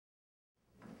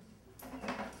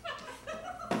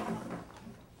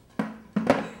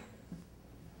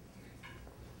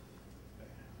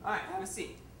Have a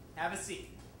seat. Have a seat.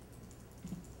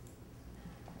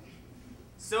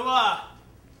 So,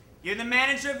 you're the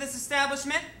manager of this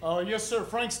establishment? Yes, sir.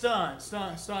 Frank Stein.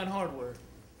 Stein Hardware.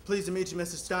 Pleased to meet you,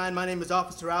 Mr. Stein. My name is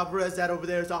Officer Alvarez. That over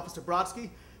there is Officer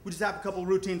Brodsky. We just have a couple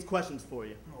routine questions for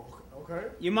you. Oh, okay.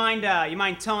 You mind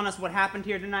telling us what happened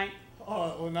here tonight?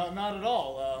 Well, not at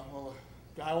all. Well,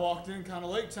 a guy walked in kind of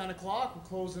late, 10 o'clock. We're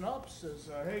closing up. Says,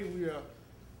 hey,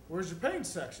 where's your paint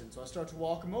section? So I start to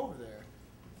walk him over there.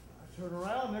 I turn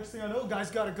around. Next thing I know, the guy's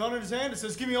got a gun in his hand and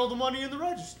says, give me all the money in the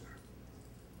register.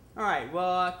 All right,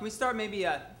 well, can we start maybe,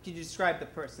 could you describe the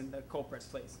person, the culprit,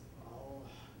 please? Oh,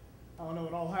 I don't know,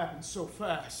 it all happened so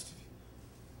fast.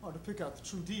 Hard to pick out the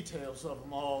true details of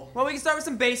them all. Well, we can start with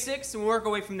some basics and work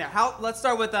away from there. Let's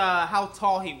start with how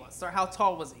tall he was. How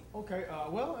tall was he? Okay,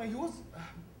 well, he was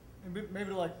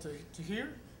maybe like to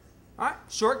here. All right,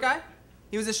 short guy.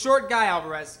 He was a short guy,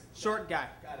 Alvarez. Short guy.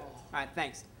 Got it. All right,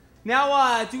 thanks.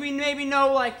 Now, do we maybe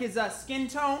know like his skin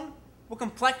tone? What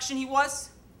complexion he was?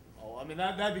 Oh, I mean,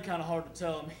 that'd be kind of hard to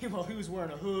tell. I mean, well, he was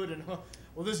wearing a hood, and well,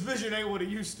 this vision ain't what it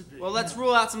used to be. Well, let's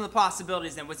rule out some of the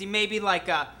possibilities then. Was he maybe like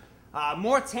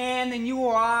more tan than you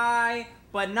or I,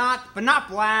 but not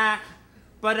black,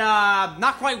 but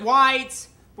not quite white?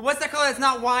 But what's that color that's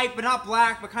not white, but not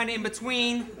black, but kind of in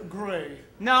between? Gray.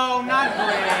 No, not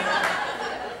gray.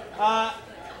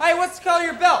 Hey, what's the color of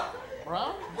your belt?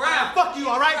 Brown? Brown. Fuck you,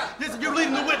 all right? Listen, you're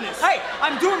leading the witness. Hey,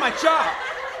 I'm doing my job.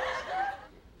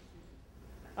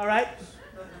 All right.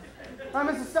 All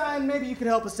right, Mr. Stein, maybe you could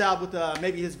help us out with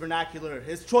maybe his vernacular,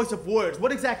 his choice of words.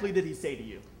 What exactly did he say to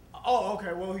you? Oh,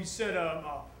 okay. Well, he said,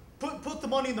 put the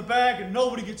money in the bag and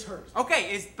nobody gets hurt.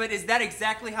 Okay, but is that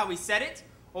exactly how he said it?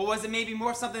 Or was it maybe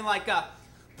more something like,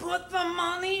 put the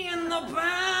money in the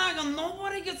bag and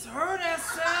nobody gets hurt,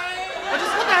 S.A.? Well,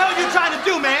 just what the hell are you trying to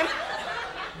do, man?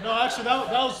 No, actually, that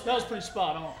was pretty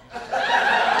spot on.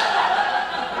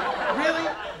 Really?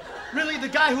 Really? The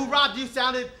guy who robbed you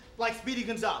sounded like Speedy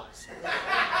Gonzalez.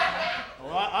 Oh,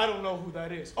 I don't know who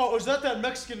that is. Oh, is that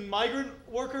Mexican migrant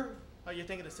worker? Oh, you're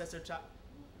thinking of Cesar Chop?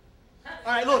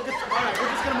 All right, look, all right, we're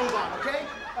just gonna move on, okay?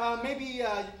 Maybe,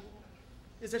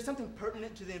 is there something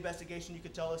pertinent to the investigation you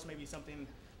could tell us? Maybe something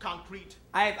concrete?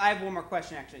 I have one more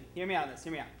question, actually. Hear me out on this,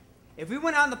 hear me out. If we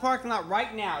went out in the parking lot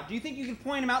right now, do you think you can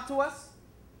point him out to us?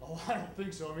 Oh, I don't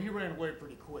think so. I mean, he ran away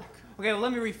pretty quick. Okay, well,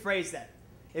 let me rephrase that.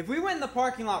 If we went in the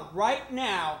parking lot right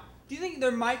now, do you think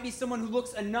there might be someone who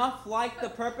looks enough like the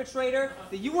perpetrator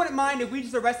that you wouldn't mind if we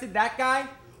just arrested that guy?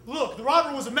 Look, the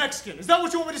robber was a Mexican. Is that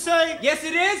what you want me to say? Yes,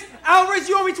 it is. Alvarez,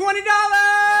 you owe me $20. Oh,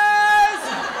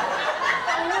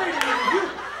 wait a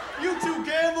minute. You two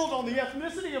gambled on the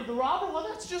ethnicity of the robber? Well,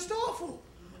 that's just awful.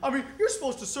 I mean, you're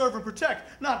supposed to serve and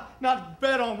protect, not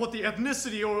bet on what the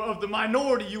ethnicity or of the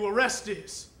minority you arrest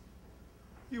is.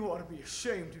 You ought to be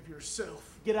ashamed of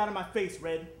yourself. Get out of my face,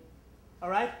 Red. All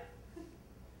right?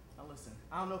 Now listen,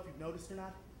 I don't know if you've noticed or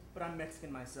not, but I'm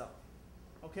Mexican myself.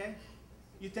 Okay?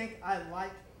 You think I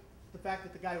like the fact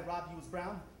that the guy who robbed you was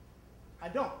brown? I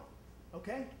don't.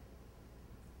 Okay?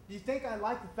 Do you think I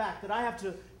like the fact that I have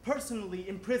to personally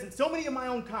imprison so many of my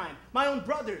own kind, my own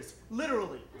brothers,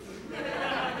 literally? Think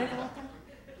I like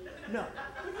that? No.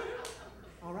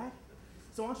 All right?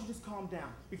 So why don't you just calm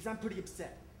down? Because I'm pretty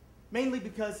upset. Mainly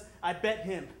because I bet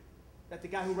him that the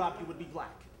guy who robbed you would be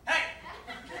black. Hey!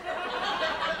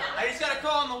 I just got a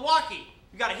call on Milwaukee.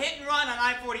 We got a hit and run on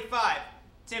I-45.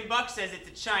 $10 says it's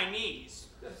a Chinese.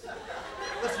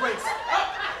 Let's race.